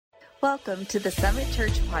Welcome to the Summit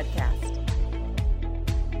Church Podcast.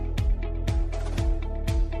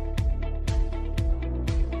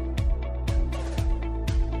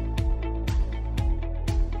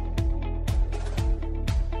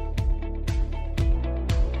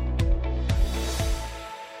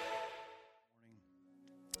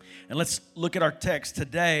 And let's look at our text.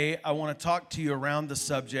 Today, I want to talk to you around the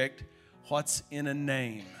subject, what's in a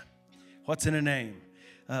name? What's in a name?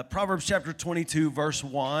 Proverbs chapter 22, verse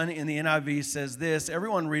 1 in the NIV says this.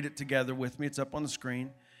 Everyone read it together with me. It's up on the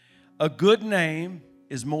screen. A good name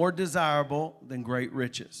is more desirable than great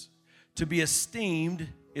riches. To be esteemed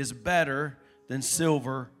is better than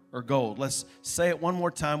silver or gold. Let's say it one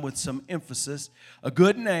more time with some emphasis. A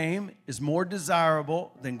good name is more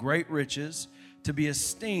desirable than great riches. To be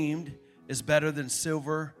esteemed is better than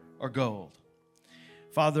silver or gold.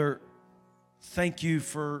 Father, thank you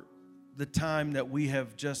for the time that we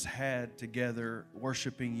have just had together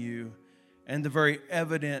worshiping you and the very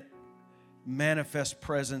evident manifest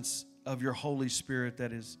presence of your Holy Spirit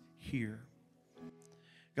that is here.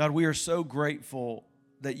 God, we are so grateful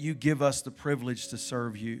that you give us the privilege to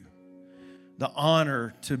serve you, the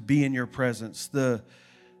honor to be in your presence, the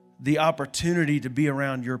opportunity to be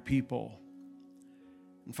around your people.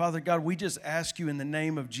 And Father God, we just ask you in the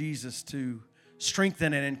name of Jesus to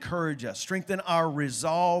strengthen and encourage us. Strengthen our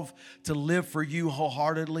resolve to live for you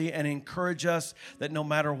wholeheartedly and encourage us that no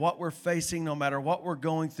matter what we're facing, no matter what we're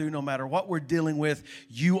going through, no matter what we're dealing with,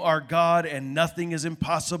 you are God and nothing is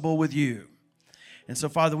impossible with you. And so,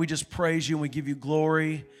 Father, we just praise you and we give you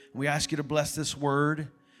glory. We ask you to bless this word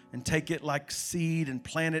and take it like seed and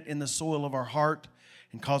plant it in the soil of our heart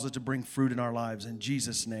and cause it to bring fruit in our lives. In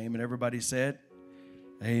Jesus' name. And everybody said,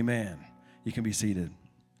 amen. You can be seated.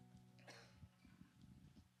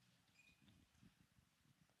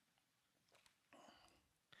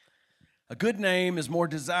 A good name is more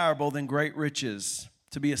desirable than great riches.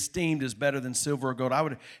 To be esteemed is better than silver or gold. I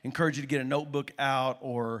would encourage you to get a notebook out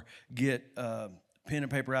or get pen and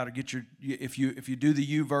paper out, or get your, if you do the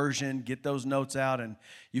YouVersion, get those notes out, and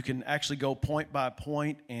you can actually go point by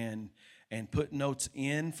point and put notes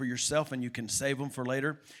in for yourself, and you can save them for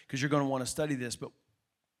later because you're going to want to study this. But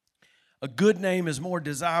a good name is more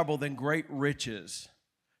desirable than great riches.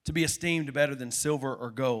 To be esteemed better than silver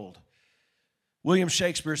or gold. William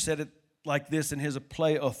Shakespeare said it like this in his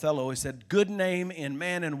play Othello. He said, good name in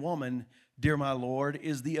man and woman, dear my lord,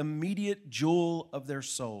 is the immediate jewel of their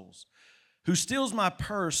souls. Who steals my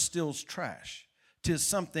purse steals trash. 'Tis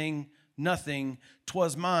something, nothing,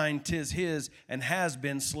 'twas mine, 'tis his, and has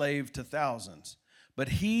been slave to thousands. But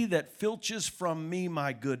he that filches from me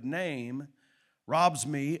my good name robs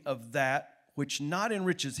me of that which not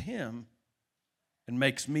enriches him and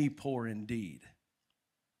makes me poor indeed.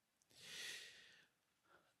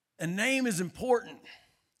 A name is important.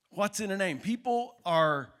 What's in a name? People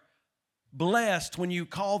are blessed when you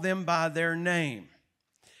call them by their name.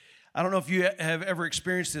 I don't know if you have ever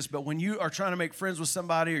experienced this, but when you are trying to make friends with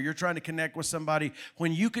somebody or you're trying to connect with somebody,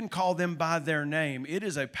 when you can call them by their name, it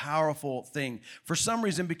is a powerful thing. For some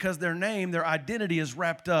reason, because their name, their identity is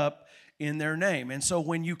wrapped up in their name. And so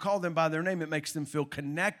when you call them by their name, it makes them feel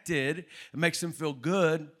connected. It makes them feel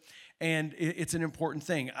good. And it's an important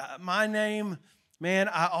thing. My name, man,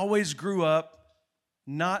 I always grew up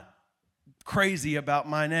not crazy about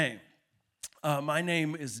my name. My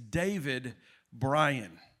name is David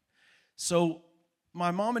Bryan. So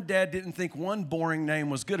my mom and dad didn't think one boring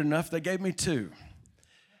name was good enough. They gave me two.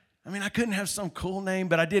 I mean, I couldn't have some cool name,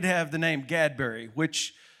 but I did have the name Gadberry,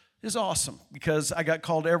 which is awesome because I got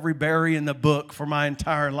called every berry in the book for my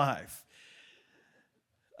entire life.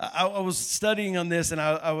 I was studying on this, and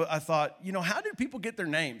I thought, how do people get their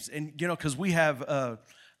names? And, because we have a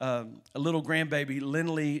little grandbaby,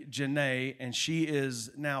 Lindley Janae, and she is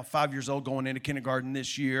now 5 years old, going into kindergarten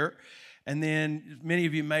this year. And then many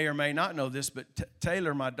of you may or may not know this, but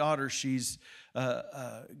Taylor, my daughter, she's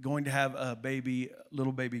going to have a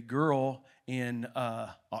little baby girl in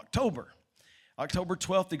October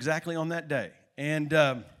 12th, exactly on that day.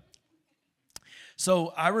 And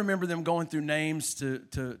so I remember them going through names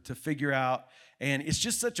to figure out, and it's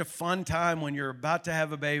just such a fun time when you're about to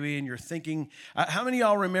have a baby and you're thinking. How many of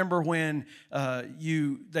y'all remember when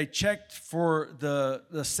they checked for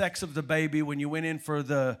the sex of the baby when you went in for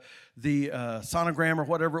the sonogram or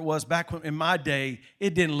whatever it was? Back in my day,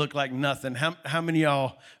 it didn't look like nothing. How many of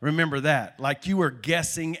y'all remember that? Like you were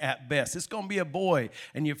guessing at best. It's going to be a boy,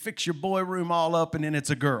 and you fix your boy room all up, and then it's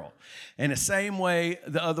a girl. And the same way,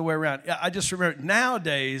 the other way around. I just remember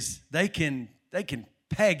nowadays they can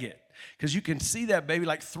peg it. Because you can see that baby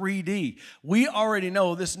like 3D. We already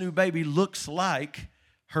know this new baby looks like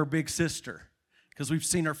her big sister. because we've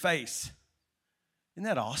seen her face. Isn't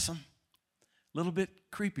that awesome? A little bit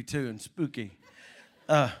creepy too and spooky.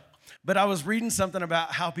 But I was reading something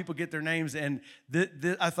about how people get their names, and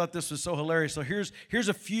I thought this was so hilarious. So here's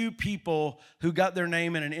a few people who got their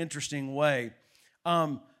name in an interesting way.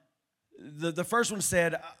 The first one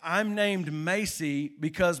said, I'm named Macy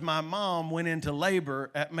because my mom went into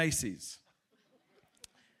labor at Macy's.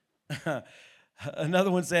 Another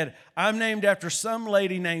one said, I'm named after some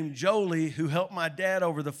lady named Jolie who helped my dad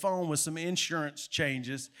over the phone with some insurance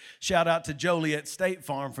changes. Shout out to Jolie at State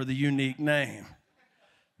Farm for the unique name.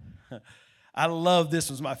 I love this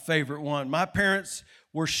was my favorite one. My parents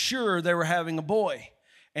were sure they were having a boy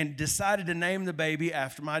and decided to name the baby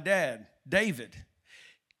after my dad, David.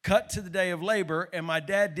 Cut to the day of labor, and my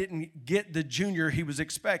dad didn't get the junior he was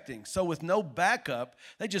expecting. So with no backup,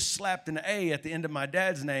 they just slapped an A at the end of my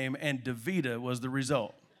dad's name, and DeVita was the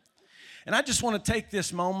result. And I just want to take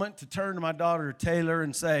this moment to turn to my daughter, Taylor,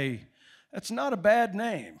 and say, that's not a bad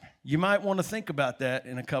name. You might want to think about that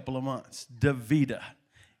in a couple of months. DeVita,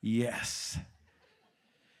 yes.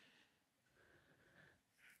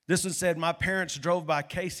 This one said, my parents drove by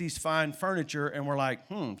Casey's Fine Furniture and were like,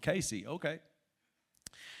 Casey, okay.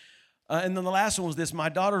 And then the last one was this. My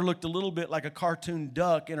daughter looked a little bit like a cartoon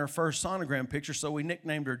duck in her first sonogram picture, so we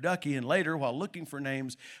nicknamed her Ducky. And later, while looking for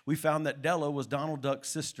names, we found that Della was Donald Duck's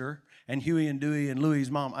sister and Huey and Dewey and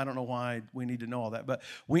Louie's mom. I don't know why we need to know all that, but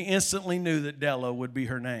we instantly knew that Della would be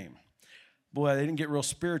her name. Boy, they didn't get real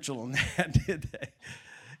spiritual on that, did they?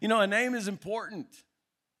 You know, a name is important.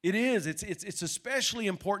 It is. It's especially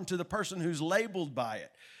important to the person who's labeled by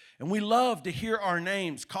it. And we love to hear our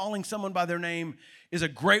names. Calling someone by their name is a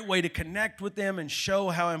great way to connect with them and show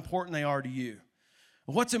how important they are to you.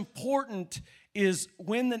 What's important is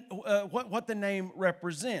what the name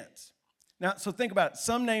represents. Now, so think about it.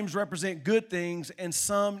 Some names represent good things and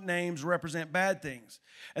some names represent bad things.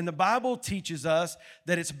 And the Bible teaches us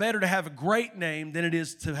that it's better to have a great name than it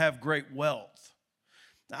is to have great wealth.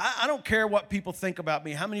 Now, I don't care what people think about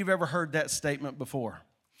me. How many of you have ever heard that statement before?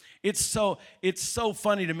 It's so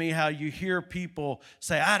funny to me how you hear people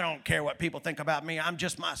say, I don't care what people think about me, I'm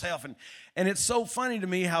just myself. And it's so funny to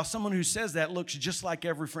me how someone who says that looks just like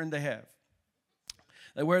every friend they have.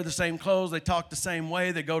 They wear the same clothes, they talk the same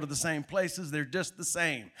way, they go to the same places, they're just the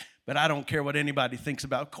same. But I don't care what anybody thinks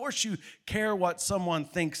about. Of course you care what someone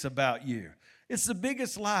thinks about you. It's the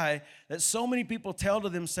biggest lie that so many people tell to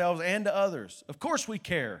themselves and to others. Of course we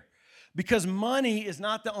care, because money is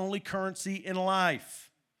not the only currency in life.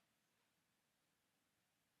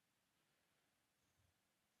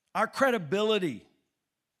 Our credibility,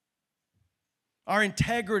 our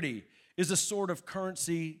integrity is a sort of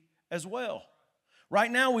currency as well.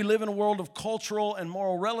 Right now, we live in a world of cultural and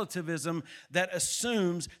moral relativism that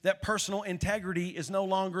assumes that personal integrity is no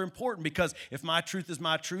longer important, because if my truth is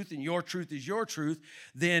my truth and your truth is your truth,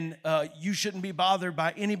 then you shouldn't be bothered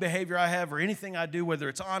by any behavior I have or anything I do, whether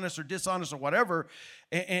it's honest or dishonest or whatever,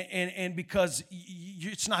 and because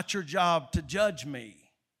it's not your job to judge me.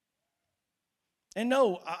 And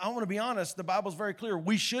no, I want to be honest, the Bible's very clear.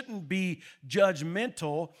 We shouldn't be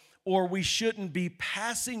judgmental, or we shouldn't be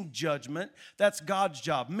passing judgment. That's God's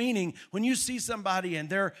job. Meaning, when you see somebody and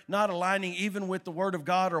they're not aligning even with the Word of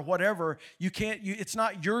God or whatever, it's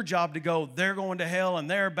not your job to go, they're going to hell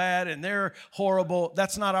and they're bad and they're horrible.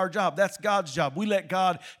 That's not our job. That's God's job. We let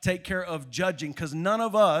God take care of judging, because none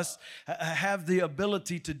of us have the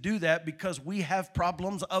ability to do that, because we have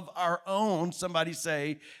problems of our own. Somebody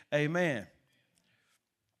say amen.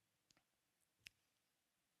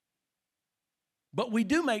 But we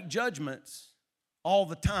do make judgments all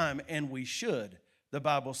the time, and we should. The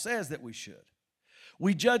Bible says that we should.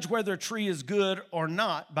 We judge whether a tree is good or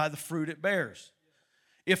not by the fruit it bears.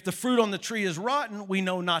 If the fruit on the tree is rotten, we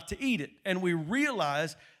know not to eat it, and we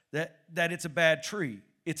realize that it's a bad tree.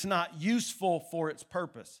 It's not useful for its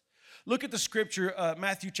purpose. Look at the scripture,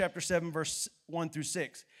 Matthew chapter 7, verse 1 through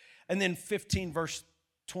 6, and then 15, verse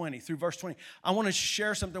 20 through verse 20. I want to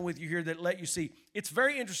share something with you here that let you see. It's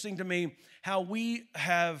very interesting to me how we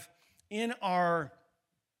have in our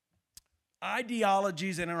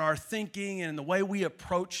ideologies and in our thinking and in the way we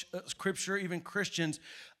approach Scripture, even Christians,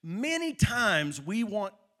 many times we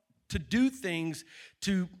want to do things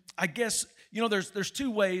to, I guess, you know, there's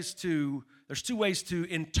two ways to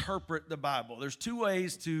interpret the Bible. There's two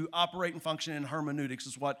ways to operate and function in hermeneutics,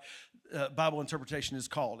 is what Bible interpretation is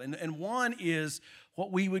called. And one is what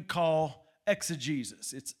we would call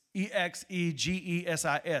exegesis. It's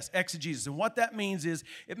exegesis, exegesis. And what that means is,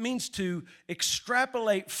 it means to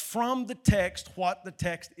extrapolate from the text what the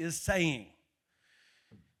text is saying.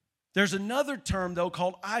 There's another term, though,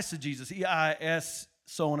 called eisegesis, E-I-S,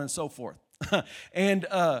 so on and so forth. And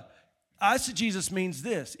eisegesis means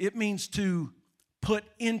this. It means to put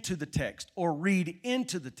into the text or read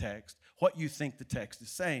into the text what you think the text is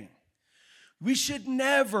saying. We should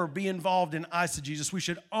never be involved in eisegesis. We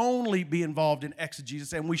should only be involved in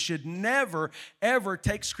exegesis, and we should never, ever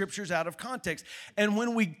take scriptures out of context. And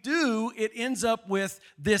when we do, it ends up with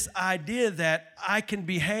this idea that I can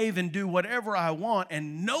behave and do whatever I want,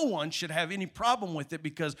 and no one should have any problem with it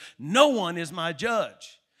because no one is my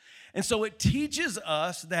judge. And so it teaches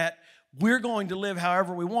us that we're going to live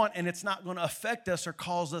however we want, and it's not going to affect us or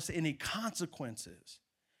cause us any consequences.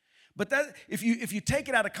 But that if you take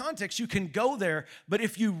it out of context, you can go there. But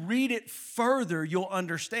if you read it further, you'll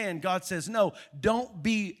understand. God says, no, don't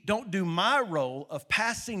do my role of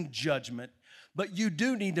passing judgment, but you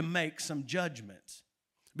do need to make some judgments.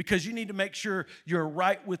 Because you need to make sure you're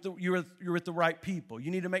right with you're with the right people. You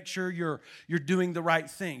need to make sure you're doing the right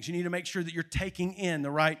things. You need to make sure that you're taking in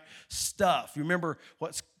the right stuff. You remember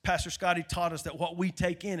what Pastor Scotty taught us, that what we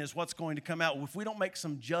take in is what's going to come out. If we don't make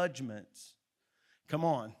some judgments, come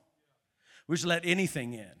on, we just let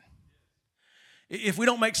anything in. If we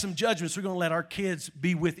don't make some judgments, we're going to let our kids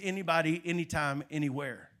be with anybody, anytime,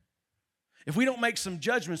 anywhere. If we don't make some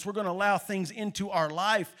judgments, we're going to allow things into our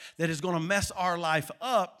life that is going to mess our life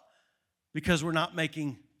up because we're not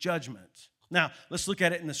making judgments. Now, let's look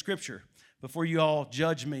at it in the scripture before you all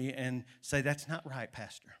judge me and say, that's not right,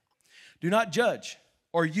 Pastor. Do not judge,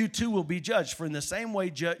 or you too will be judged. For in the same way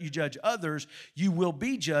you judge others, you will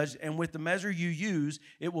be judged, and with the measure you use,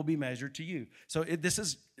 it will be measured to you. So this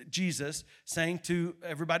is Jesus saying to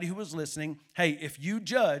everybody who was listening, hey, if you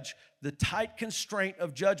judge the tight constraint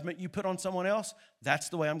of judgment you put on someone else, that's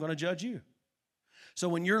the way I'm going to judge you. So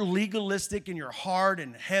when you're legalistic and you're hard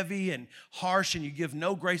and heavy and harsh and you give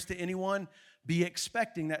no grace to anyone, be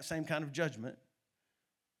expecting that same kind of judgment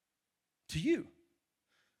to you.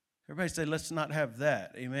 Everybody say, let's not have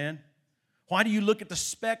that. Amen? Why do you look at the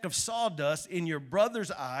speck of sawdust in your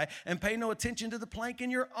brother's eye and pay no attention to the plank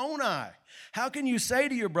in your own eye? How can you say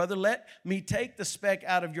to your brother, let me take the speck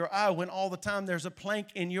out of your eye, when all the time there's a plank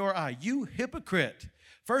in your eye? You hypocrite.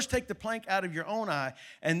 First take the plank out of your own eye,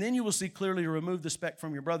 and then you will see clearly to remove the speck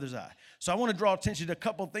from your brother's eye. So I want to draw attention to a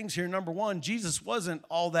couple of things here. Number one, Jesus wasn't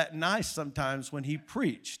all that nice sometimes when he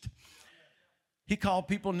preached. He called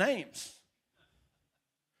people names.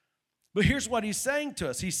 But here's what he's saying to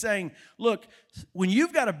us. He's saying, look, when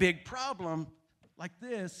you've got a big problem like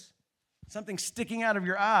this, something sticking out of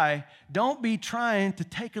your eye, don't be trying to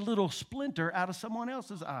take a little splinter out of someone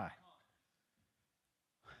else's eye.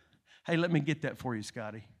 Hey, let me get that for you,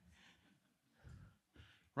 Scotty.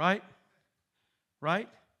 Right? Right?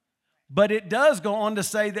 But it does go on to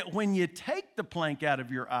say that when you take the plank out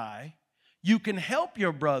of your eye, you can help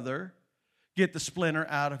your brother get the splinter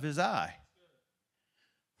out of his eye.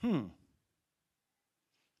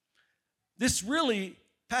 This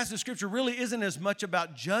passage of Scripture really isn't as much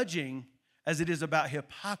about judging as it is about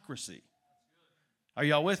hypocrisy. Are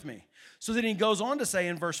y'all with me? So then he goes on to say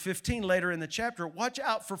in verse 15 later in the chapter, watch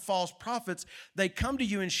out for false prophets. They come to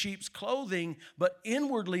you in sheep's clothing, but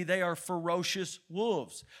inwardly they are ferocious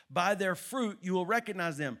wolves. By their fruit you will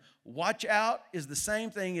recognize them. Watch out is the same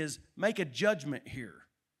thing as make a judgment here.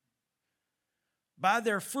 By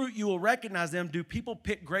their fruit you will recognize them. Do people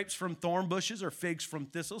pick grapes from thorn bushes or figs from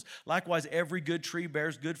thistles? Likewise, every good tree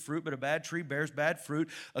bears good fruit, but a bad tree bears bad fruit.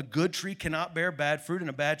 A good tree cannot bear bad fruit, and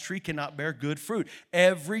a bad tree cannot bear good fruit.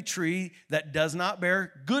 Every tree that does not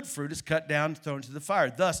bear good fruit is cut down and thrown into the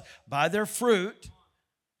fire. Thus, by their fruit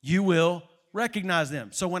you will recognize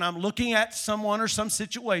them. So when I'm looking at someone or some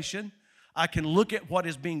situation, I can look at what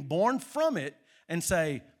is being born from it and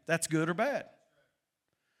say, that's good or bad.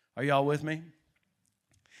 Are y'all with me?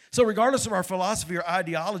 So regardless of our philosophy or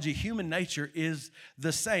ideology, human nature is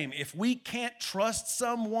the same. If we can't trust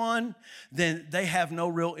someone, then they have no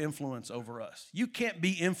real influence over us. You can't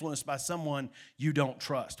be influenced by someone you don't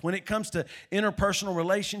trust. When it comes to interpersonal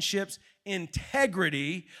relationships,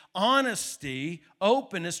 integrity, honesty,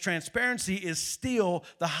 openness, transparency is still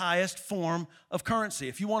the highest form of currency.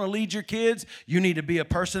 If you want to lead your kids, you need to be a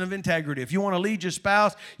person of integrity. If you want to lead your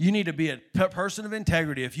spouse, you need to be a person of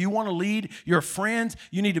integrity. If you want to lead your friends,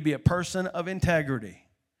 you need to be a person of integrity.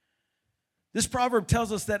 This proverb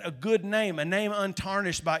tells us that a good name, a name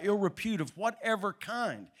untarnished by ill repute of whatever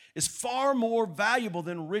kind, is far more valuable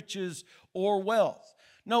than riches or wealth.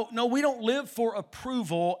 No, we don't live for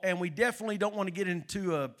approval, and we definitely don't want to get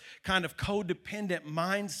into a kind of codependent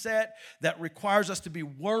mindset that requires us to be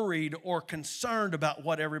worried or concerned about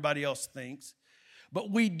what everybody else thinks.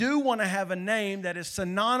 But we do want to have a name that is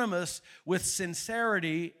synonymous with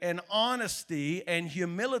sincerity and honesty and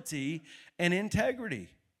humility and integrity.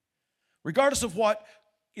 Regardless of what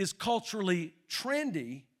is culturally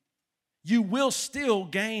trendy, you will still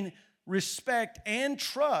gain respect and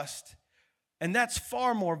trust, and that's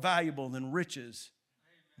far more valuable than riches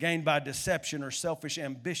gained by deception or selfish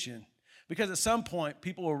ambition. Because at some point,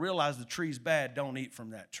 people will realize the tree's bad, don't eat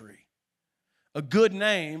from that tree. A good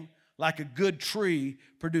name, like a good tree,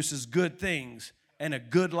 produces good things, and a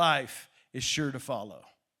good life is sure to follow.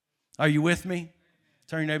 Are you with me?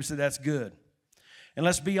 Tell your neighbor and say, that's good. And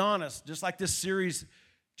let's be honest, just like this series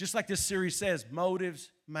says, motives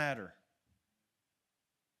matter.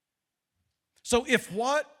 So if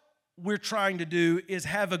what we're trying to do is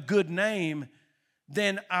have a good name,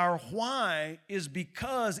 then our why is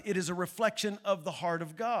because it is a reflection of the heart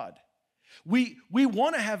of God. We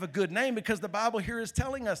want to have a good name because the Bible here is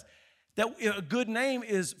telling us that a good name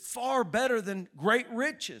is far better than great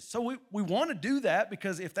riches. So we want to do that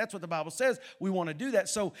because if that's what the Bible says, we want to do that.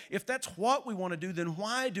 So if that's what we want to do, then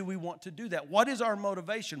why do we want to do that? What is our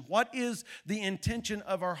motivation? What is the intention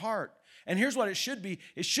of our heart? And here's what it should be.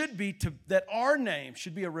 It should be that our name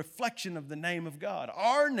should be a reflection of the name of God.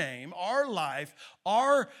 Our name, our life,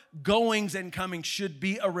 our goings and comings should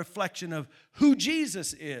be a reflection of who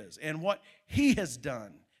Jesus is and what He has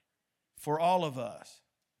done for all of us.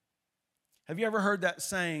 Have you ever heard that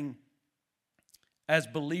saying, as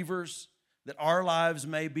believers, that our lives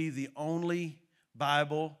may be the only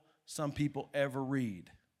Bible some people ever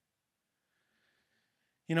read?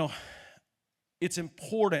 You know, it's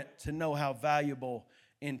important to know how valuable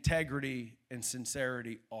integrity and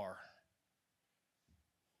sincerity are.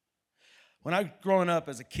 When I was growing up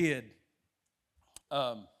as a kid,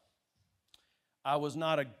 I was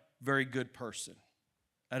not a very good person.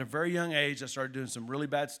 At a very young age, I started doing some really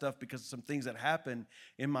bad stuff because of some things that happened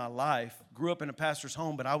in my life. Grew up in a pastor's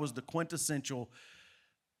home, but I was the quintessential,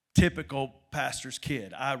 typical pastor's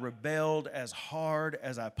kid. I rebelled as hard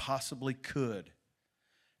as I possibly could.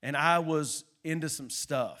 And I was into some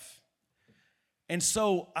stuff. And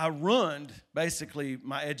so I ruined, basically,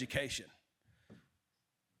 my education.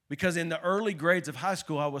 Because in the early grades of high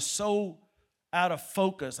school, I was so out of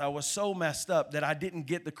focus, I was so messed up that I didn't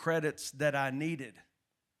get the credits that I needed.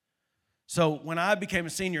 So when I became a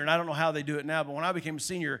senior, and I don't know how they do it now, but when I became a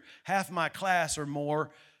senior, half my class or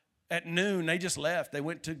more at noon, they just left. They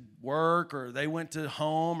went to work or they went to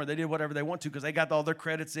home or they did whatever they want to because they got all their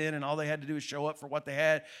credits in and all they had to do was show up for what they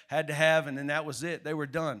had to have, and then that was it. They were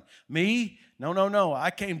done. Me? No. I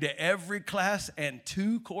came to every class and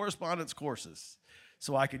 2 correspondence courses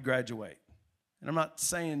so I could graduate. And I'm not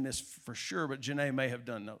saying this for sure, but Janae may have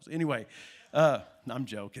done those. Anyway, I'm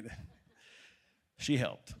joking. She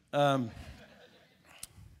helped. But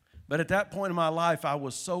at that point in my life, I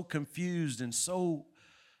was so confused and so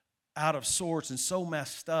out of sorts and so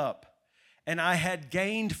messed up. And I had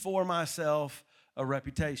gained for myself a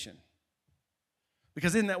reputation.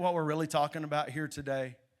 Because isn't that what we're really talking about here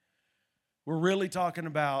today? We're really talking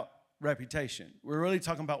about reputation. We're really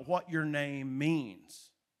talking about what your name means.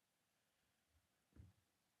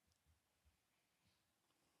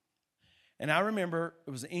 And I remember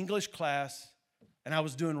it was an English class, and I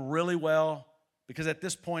was doing really well because at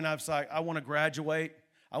this point I was like, I want to graduate.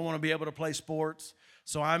 I want to be able to play sports.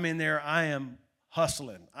 So I'm in there. I am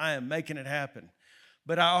hustling. I am making it happen.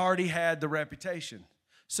 But I already had the reputation.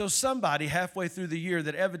 So somebody halfway through the year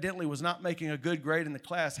that evidently was not making a good grade in the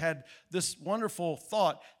class had this wonderful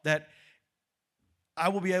thought that I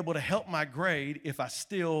will be able to help my grade if I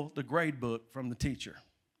steal the grade book from the teacher.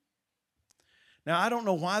 Now, I don't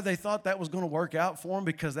know why they thought that was going to work out for them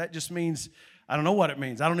because that just means, I don't know what it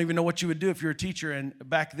means. I don't even know what you would do if you're a teacher, and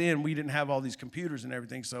back then we didn't have all these computers and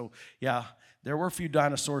everything. So, yeah, there were a few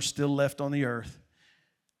dinosaurs still left on the earth.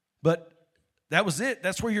 But that was it.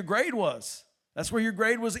 That's where your grade was. That's where your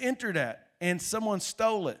grade was entered at, and someone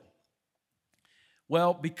stole it.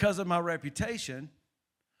 Well, because of my reputation,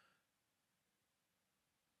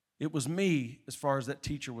 it was me as far as that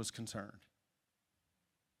teacher was concerned.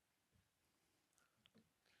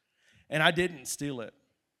 And I didn't steal it.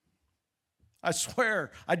 I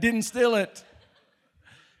swear, I didn't steal it.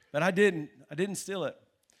 But I didn't steal it.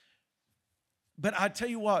 But I tell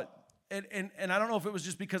you what, and I don't know if it was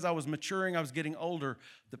just because I was maturing, I was getting older,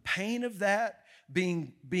 the pain of that,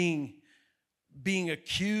 being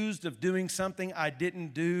accused of doing something I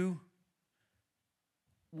didn't do,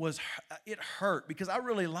 it hurt because I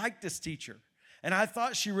really liked this teacher. And I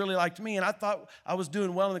thought she really liked me, and I thought I was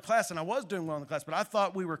doing well in the class, and I was doing well in the class, but I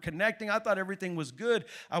thought we were connecting. I thought everything was good.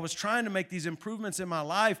 I was trying to make these improvements in my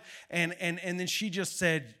life, and then she just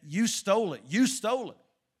said, you stole it. You stole it.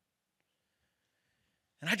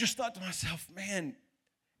 And I just thought to myself, man,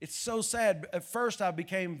 It's so sad. At first, I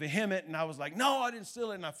became vehement, and I was like, no, I didn't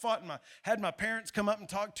steal it. And I fought, and had my parents come up and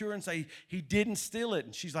talk to her and say, he didn't steal it.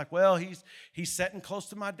 And she's like, well, he's sitting close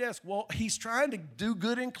to my desk. Well, he's trying to do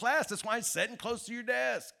good in class. That's why he's sitting close to your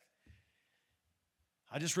desk.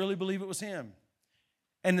 I just really believe it was him.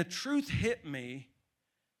 And the truth hit me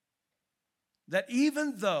that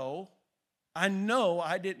even though I know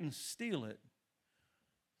I didn't steal it,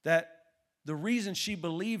 that the reason she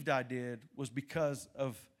believed I did was because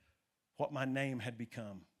of what my name had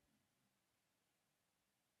become.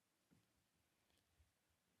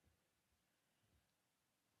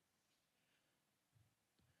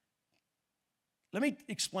 Let me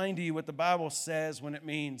explain to you what the Bible says when it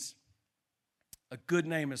means a good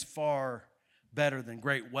name is far better than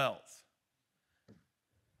great wealth.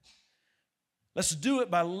 Let's do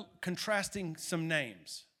it by contrasting some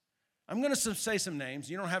names. I'm going to say some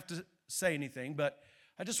names. You don't have to say anything, but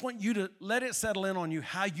I just want you to let it settle in on you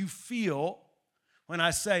how you feel when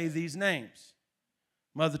I say these names.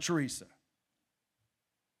 Mother Teresa,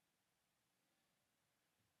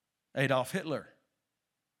 Adolf Hitler.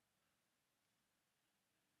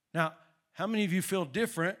 Now, how many of you feel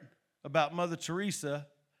different about Mother Teresa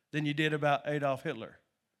than you did about Adolf Hitler?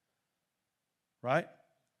 Right?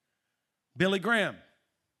 Billy Graham,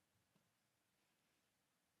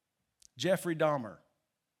 Jeffrey Dahmer.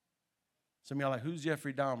 Some of y'all are like, who's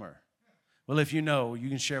Jeffrey Dahmer? Well, if you know, you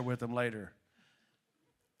can share with them later.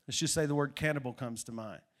 Let's just say the word cannibal comes to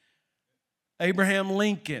mind. Abraham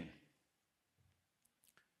Lincoln.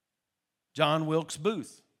 John Wilkes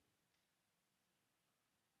Booth.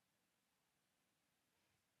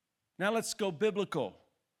 Now let's go biblical.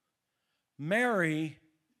 Mary,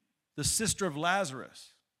 the sister of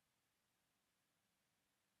Lazarus.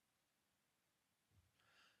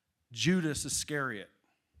 Judas Iscariot.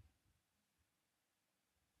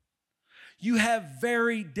 You have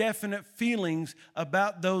very definite feelings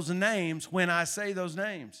about those names when I say those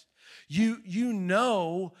names. You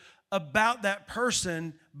know about that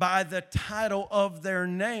person by the title of their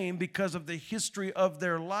name because of the history of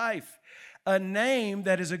their life. A name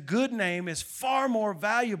that is a good name is far more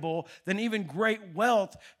valuable than even great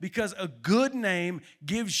wealth because a good name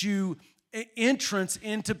gives you entrance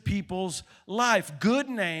into people's life. Good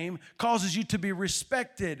name causes you to be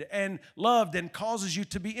respected and loved and causes you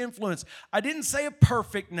to be influenced. I didn't say a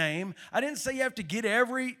perfect name. I didn't say you have to get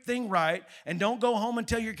everything right and don't go home and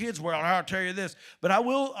tell your kids, well, I'll tell you this. But I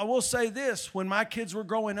will say this. When my kids were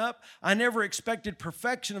growing up, I never expected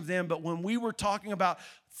perfection of them. But when we were talking about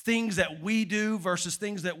things that we do versus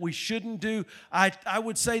things that we shouldn't do, I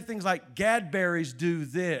would say things like Gadberries do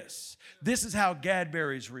this. This is how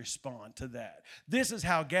Gadberries respond to that. This is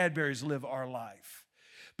how Gadberries live our life.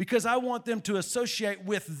 Because I want them to associate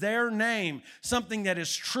with their name something that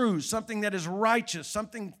is true, something that is righteous,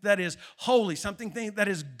 something that is holy, something that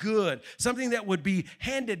is good, something that would be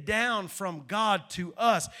handed down from God to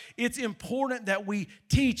us. It's important that we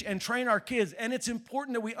teach and train our kids, and it's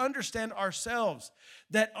important that we understand ourselves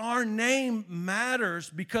that our name matters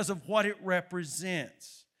because of what it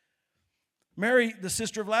represents. Mary, the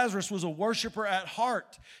sister of Lazarus, was a worshiper at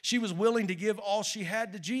heart. She was willing to give all she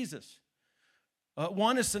had to Jesus.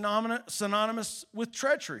 One is synonymous with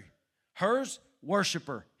treachery. Hers,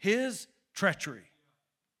 worshiper. His, treachery.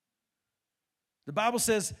 The Bible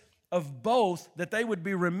says of both that they would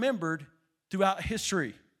be remembered throughout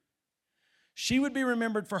history. She would be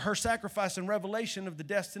remembered for her sacrifice and revelation of the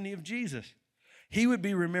destiny of Jesus. He would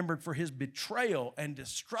be remembered for his betrayal and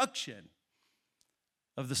destruction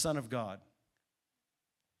of the Son of God.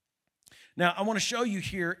 Now, I want to show you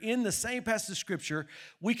here in the same passage of Scripture,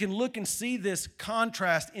 we can look and see this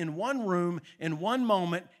contrast in one room, in one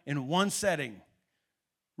moment, in one setting.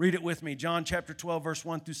 Read it with me. John chapter 12, verse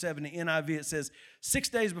 1 through 7, the NIV, it says, 6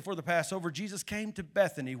 days before the Passover, Jesus came to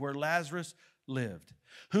Bethany where Lazarus lived,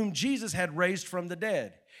 whom Jesus had raised from the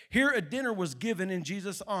dead. Here a dinner was given in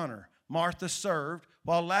Jesus' honor. Martha served,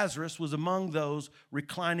 while Lazarus was among those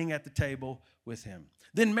reclining at the table with him.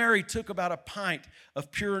 Then Mary took about a pint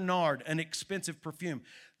of pure nard, an expensive perfume.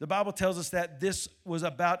 The Bible tells us that this was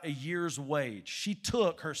about a year's wage. She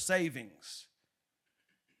took her savings.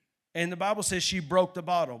 And the Bible says she broke the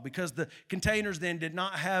bottle because the containers then did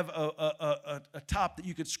not have a top that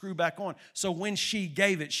you could screw back on. So when she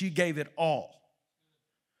gave it all.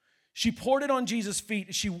 She poured it on Jesus'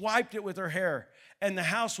 feet. She wiped it with her hair. And the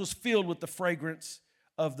house was filled with the fragrance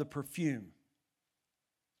of the perfume.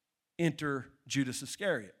 Enter Judas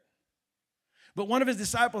Iscariot. But one of his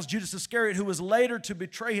disciples, Judas Iscariot, who was later to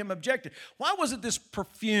betray him, objected. Why wasn't this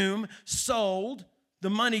perfume sold, the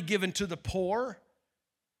money given to the poor?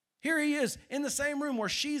 Here he is in the same room where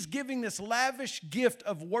she's giving this lavish gift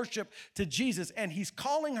of worship to Jesus, and he's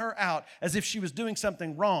calling her out as if she was doing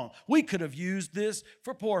something wrong. We could have used this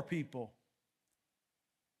for poor people.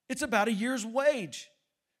 It's about a year's wage.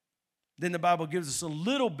 Then the Bible gives us a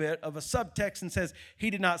little bit of a subtext and says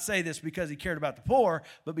he did not say this because he cared about the poor,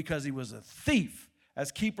 but because he was a thief.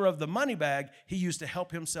 As keeper of the money bag, he used to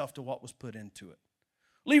help himself to what was put into it.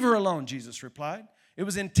 Leave her alone, Jesus replied. It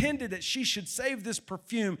was intended that she should save this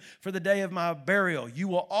perfume for the day of my burial. You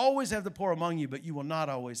will always have the poor among you, but you will not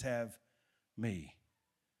always have me.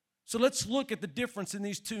 So let's look at the difference in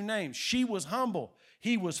these two names. She was humble.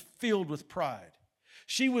 He was filled with pride.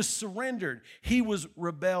 She was surrendered. He was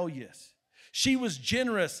rebellious. She was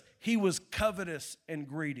generous. He was covetous and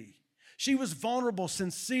greedy. She was vulnerable,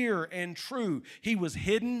 sincere, and true. He was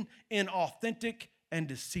hidden, inauthentic, and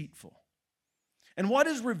deceitful. And what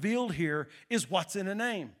is revealed here is what's in a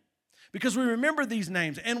name. Because we remember these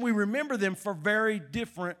names, and we remember them for very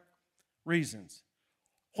different reasons.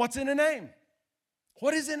 What's in a name?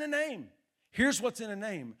 What is in a name? Here's what's in a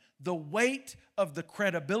name: the weight of the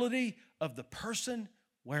credibility of the person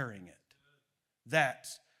wearing it.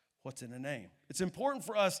 That's what's in a name. It's important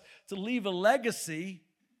for us to leave a legacy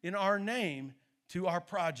in our name to our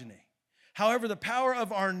progeny. However, the power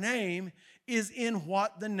of our name is in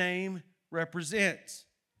what the name represents.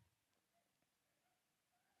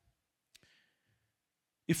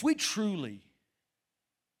 If we truly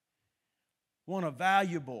want a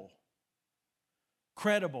valuable,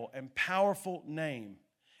 credible, and powerful name,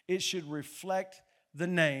 it should reflect the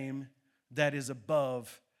name that is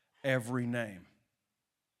above every name.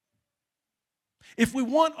 If we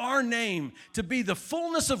want our name to be the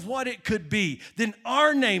fullness of what it could be, then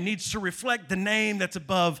our name needs to reflect the name that's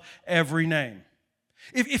above every name.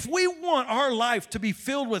 If we want our life to be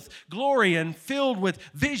filled with glory and filled with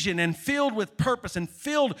vision and filled with purpose and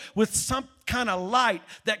filled with some kind of light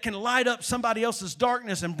that can light up somebody else's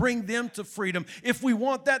darkness and bring them to freedom, if we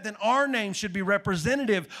want that, then our name should be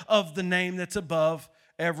representative of the name that's above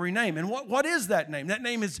every name. And what is that name? That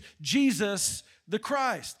name is Jesus the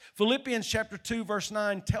Christ. Philippians chapter 2 verse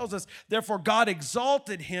 9 tells us, therefore God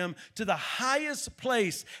exalted him to the highest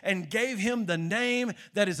place and gave him the name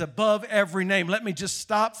that is above every name. Let me just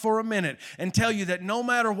stop for a minute and tell you that no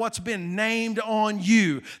matter what's been named on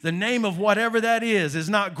you, the name of whatever that is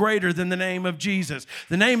not greater than the name of Jesus.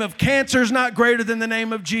 The name of cancer is not greater than the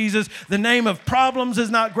name of Jesus. The name of problems is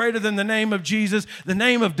not greater than the name of Jesus. The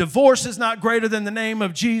name of divorce is not greater than the name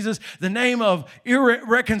of Jesus. The name of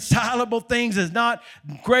irreconcilable things is not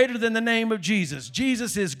greater than the name of Jesus.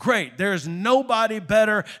 Jesus is great. There's nobody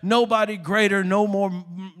better, nobody greater, no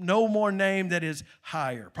more name that is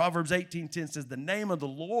higher. Proverbs 18:10 says, the name of the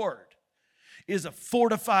Lord is a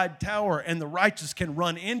fortified tower, and the righteous can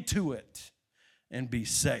run into it and be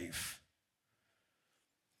safe.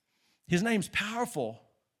 His name's powerful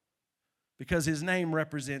because his name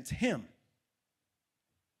represents him.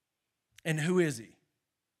 And who is he?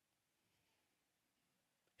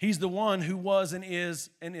 He's the one who was and is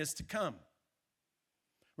to come.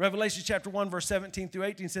 Revelation chapter 1 verse 17 through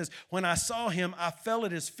 18 says, when I saw him, I fell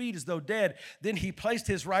at his feet as though dead. Then he placed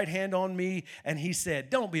his right hand on me and he said,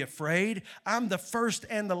 don't be afraid. I'm the first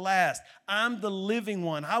and the last. I'm the living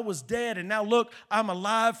one. I was dead and now look, I'm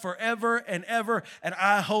alive forever and ever, and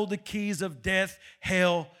I hold the keys of death,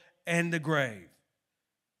 hell, and the grave.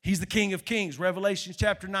 He's the King of Kings. Revelation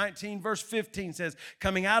chapter 19 verse 15 says,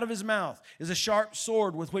 coming out of his mouth is a sharp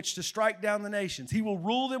sword with which to strike down the nations. He will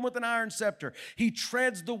rule them with an iron scepter. He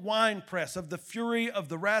treads the winepress of the fury of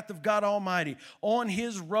the wrath of God Almighty. On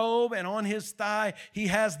his robe and on his thigh, he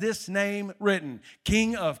has this name written,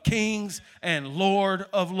 King of Kings and Lord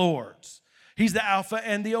of Lords. He's the Alpha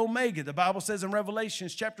and the Omega. The Bible says in Revelation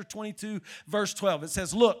chapter 22, verse 12, it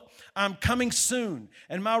says, look, I'm coming soon,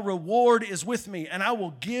 and my reward is with me, and I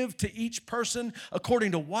will give to each person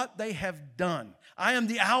according to what they have done. I am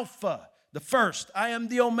the Alpha, the first. I am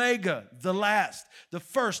the Omega, the last. The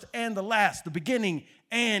first and the last, the beginning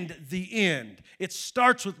and the end. It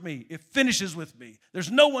starts with me. It finishes with me.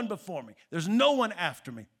 There's no one before me. There's no one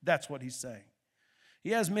after me. That's what he's saying. He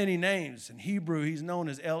has many names. In Hebrew, he's known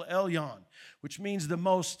as El Elyon, which means the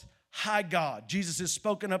Most High God. Jesus is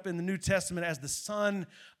spoken up in the New Testament as the Son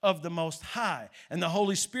of the Most High. And the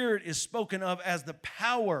Holy Spirit is spoken of as the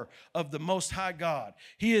power of the Most High God.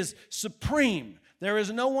 He is supreme. There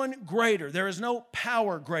is no one greater. There is no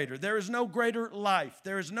power greater. There is no greater life.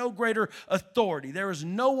 There is no greater authority. There is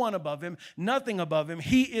no one above him, nothing above him.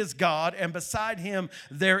 He is God, and beside him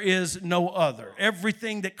there is no other.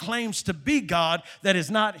 Everything that claims to be God that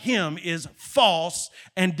is not him is false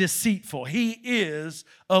and deceitful. He is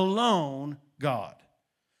alone God.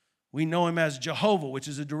 We know him as Jehovah, which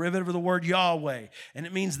is a derivative of the word Yahweh, and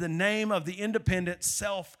it means the name of the independent,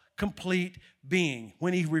 self-complete being.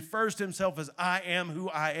 When he refers to himself as I am who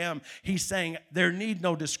I am, he's saying there need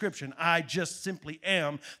no description. I just simply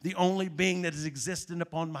am the only being that is existent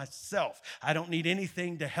upon myself. I don't need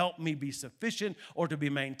anything to help me be sufficient or to be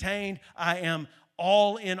maintained. I am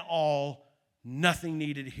all in all, nothing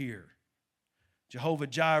needed here. Jehovah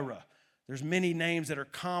Jireh. There's many names that are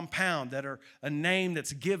compound, that are a name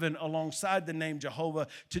that's given alongside the name Jehovah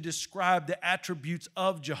to describe the attributes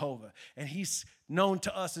of Jehovah. And he's known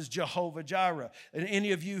to us as Jehovah Jireh. And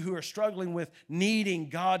any of you who are struggling with needing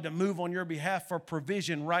God to move on your behalf for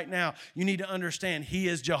provision right now, you need to understand he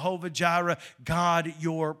is Jehovah Jireh, God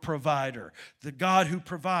your provider, the God who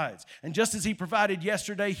provides. And just as he provided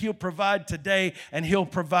yesterday, he'll provide today and he'll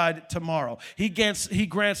provide tomorrow. He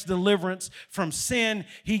grants deliverance from sin.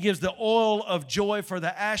 He gives the oil of joy for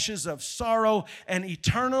the ashes of sorrow and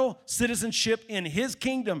eternal citizenship in his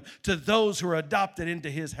kingdom to those who are adopted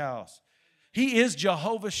into his house. He is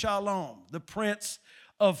Jehovah Shalom, the Prince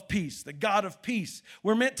of Peace, the God of peace.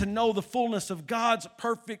 We're meant to know the fullness of God's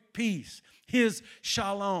perfect peace, his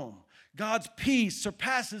Shalom. God's peace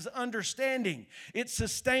surpasses understanding. It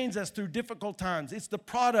sustains us through difficult times. It's the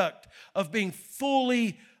product of being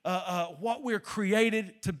fully what we're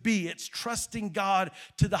created to be. It's trusting God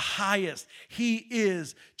to the highest. He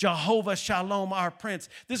is Jehovah Shalom, our Prince.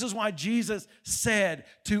 This is why Jesus said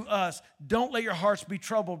to us, don't let your hearts be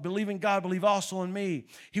troubled. Believe in God, believe also in me.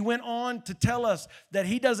 He went on to tell us that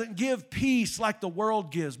he doesn't give peace like the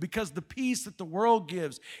world gives, because the peace that the world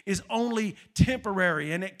gives is only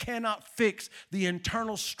temporary and it cannot fix the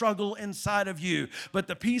internal struggle inside of you. But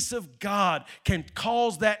the peace of God can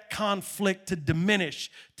cause that conflict to diminish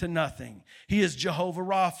to nothing. He is Jehovah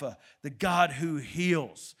Rapha, the God who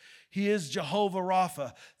heals. He is Jehovah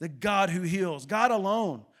Rapha, the God who heals. God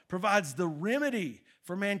alone provides the remedy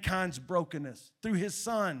for mankind's brokenness through his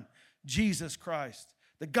Son, Jesus Christ.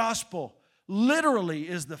 The gospel literally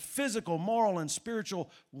is the physical, moral, and spiritual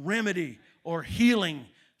remedy or healing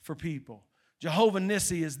for people. Jehovah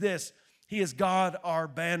Nissi is this. He is God, our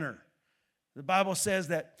banner. The Bible says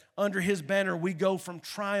that under his banner we go from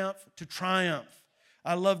triumph to triumph.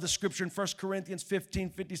 I love the scripture in 1 Corinthians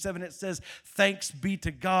 15:57. It says, thanks be to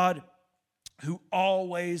God who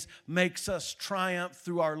always makes us triumph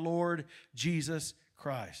through our Lord Jesus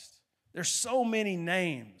Christ. There's so many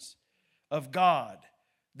names of God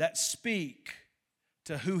that speak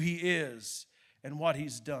to who he is and what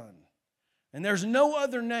he's done. And there's no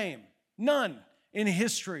other name, none in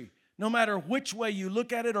history, no matter which way you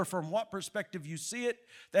look at it or from what perspective you see it,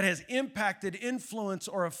 that has impacted, influenced,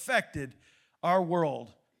 or affected our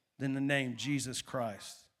world than the name Jesus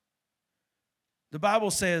Christ. The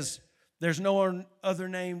Bible says there's no other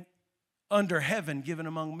name under heaven given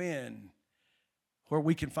among men where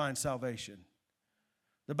we can find salvation.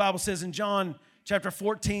 The Bible says in John chapter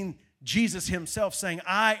 14, Jesus himself saying,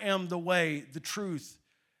 I am the way, the truth,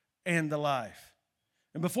 and the life.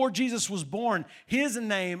 And before Jesus was born, his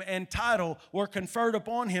name and title were conferred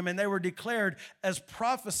upon him, and they were declared as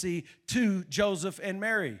prophecy to Joseph and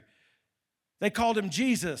Mary. They called him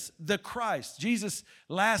Jesus, the Christ. Jesus'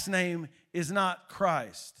 last name is not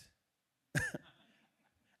Christ.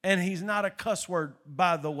 And he's not a cuss word,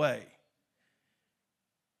 by the way.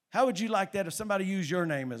 How would you like that if somebody used your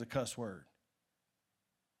name as a cuss word?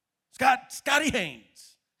 Scotty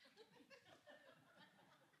Haynes.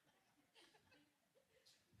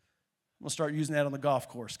 I'm going to start using that on the golf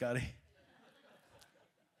course, Scotty.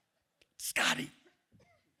 Scotty.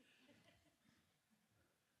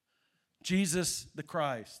 Jesus the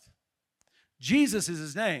Christ. Jesus is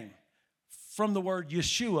his name from the word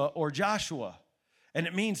Yeshua or Joshua, and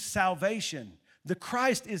it means salvation. The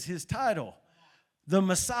Christ is his title. The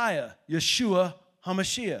Messiah, Yeshua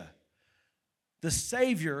HaMashiach, the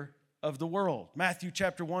Savior of the world. Matthew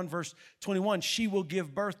chapter 1, verse 21, she will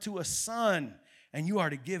give birth to a son, and you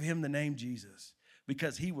are to give him the name Jesus,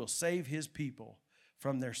 because he will save his people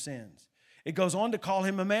from their sins. It goes on to call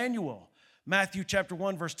him Emmanuel. Matthew chapter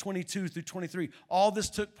 1, verse 22 through 23. All this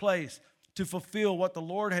took place to fulfill what the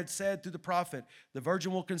Lord had said through the prophet. The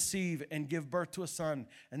virgin will conceive and give birth to a son,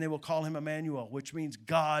 and they will call him Emmanuel, which means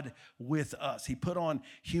God with us. He put on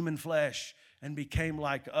human flesh and became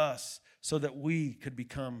like us so that we could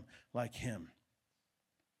become like him.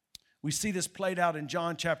 We see this played out in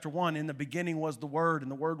John chapter 1. In the beginning was the Word, and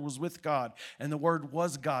the Word was with God, and the Word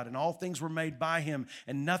was God, and all things were made by Him,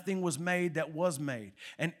 and nothing was made that was made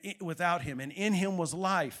and without Him. And in Him was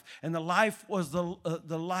life, and the life was the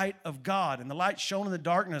light of God, and the light shone in the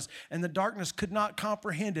darkness, and the darkness could not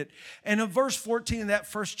comprehend it. And in verse 14 of that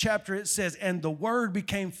first chapter, it says, "And the Word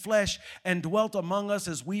became flesh and dwelt among us,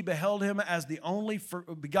 as we beheld Him as the only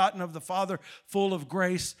begotten of the Father, full of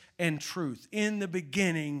grace and truth." In the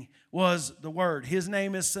beginning was the Word. His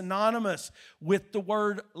name is synonymous with the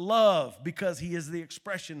word love because He is the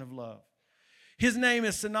expression of love. His name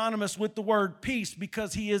is synonymous with the word peace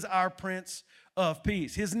because He is our Prince of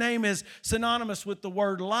Peace. His name is synonymous with the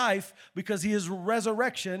word life because He is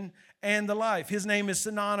resurrection and the life. His name is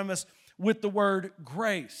synonymous with the word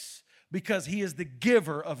grace because He is the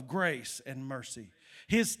giver of grace and mercy.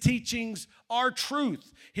 His teachings are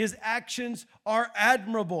truth. His actions are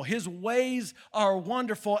admirable. His ways are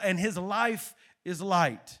wonderful, and His life is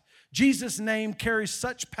light. Jesus' name carries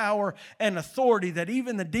such power and authority that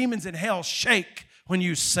even the demons in hell shake when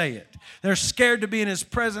you say it. They're scared to be in His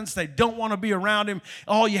presence. They don't want to be around Him.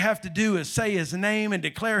 All you have to do is say His name and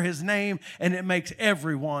declare His name, and it makes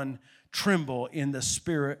everyone tremble in the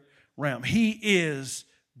spirit realm. He is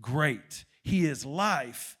great. He is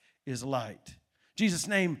life, is light. Jesus'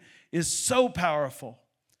 name is so powerful.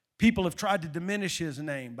 People have tried to diminish His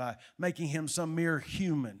name by making Him some mere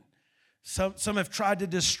human. Some have tried to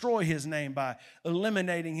destroy His name by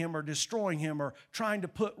eliminating Him or destroying Him or trying to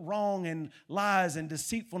put wrong and lies and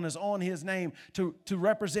deceitfulness on His name to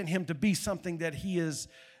represent Him to be something that He is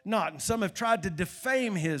not. And some have tried to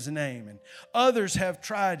defame His name, and others have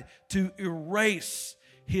tried to erase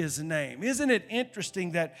His name. Isn't it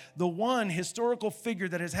interesting that the one historical figure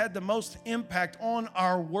that has had the most impact on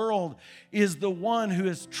our world is the one who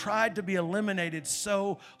has tried to be eliminated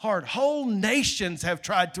so hard? Whole nations have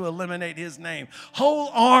tried to eliminate His name. Whole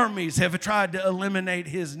armies have tried to eliminate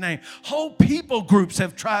His name. Whole people groups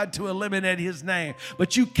have tried to eliminate His name.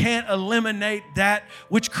 But you can't eliminate that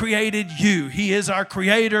which created you. He is our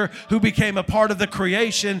Creator who became a part of the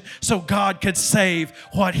creation so God could save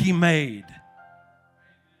what He made.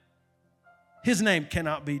 His name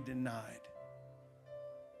cannot be denied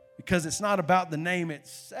because it's not about the name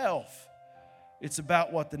itself. It's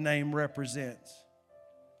about what the name represents.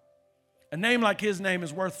 A name like His name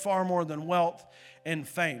is worth far more than wealth and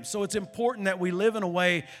fame. So it's important that we live in a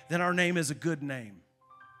way that our name is a good name.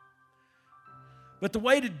 But the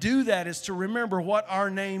way to do that is to remember what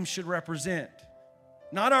our name should represent.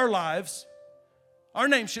 Not our lives. Our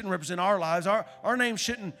name shouldn't represent our lives. Our name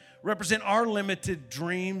shouldn't represent our limited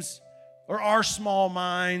dreams or our small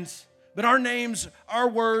minds, but our names, our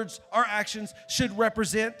words, our actions should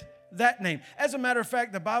represent that name. As a matter of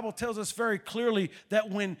fact, the Bible tells us very clearly that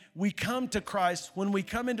when we come to Christ, when we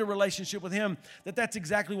come into relationship with Him, that's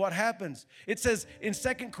exactly what happens. It says in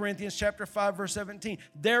 2 Corinthians chapter 5, verse 17,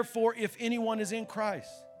 "Therefore, if anyone is in Christ,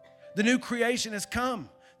 the new creation has come.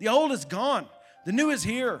 The old is gone. The new is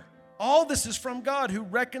here. All this is from God who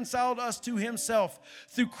reconciled us to Himself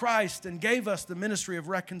through Christ and gave us the ministry of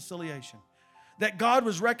reconciliation." That God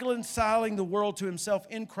was reconciling the world to Himself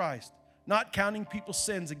in Christ, not counting people's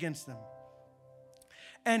sins against them.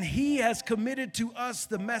 And He has committed to us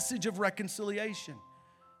the message of reconciliation.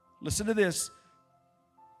 Listen to this.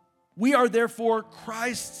 We are therefore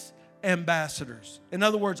Christ's ambassadors. In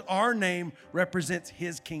other words, our name represents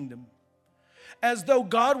His kingdom. As though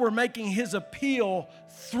God were making His appeal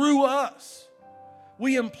through us.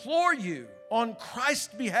 We implore you on Christ's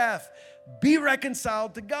behalf, be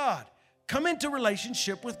reconciled to God. Come into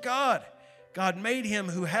relationship with God. God made Him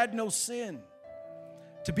who had no sin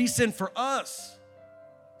to be sin for us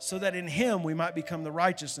so that in Him we might become the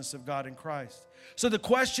righteousness of God in Christ. So the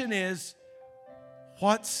question is,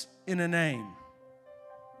 what's in a name?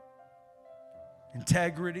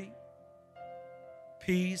 Integrity,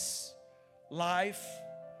 peace, life,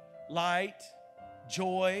 light,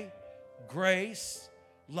 joy, grace,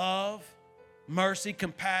 love, mercy,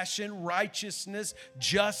 compassion, righteousness,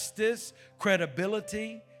 justice,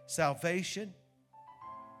 credibility, salvation.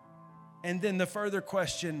 And then the further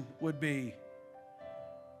question would be,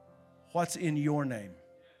 what's in your name?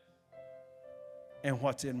 And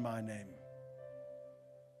what's in my name?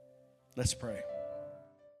 Let's pray.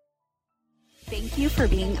 Thank you for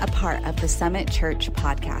being a part of the Summit Church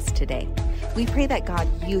podcast today. We pray that God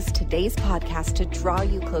used today's podcast to draw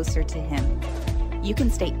you closer to Him. You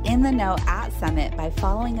can stay in the know at Summit by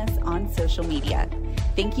following us on social media.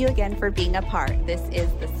 Thank you again for being a part. This is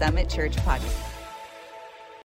the Summit Church podcast.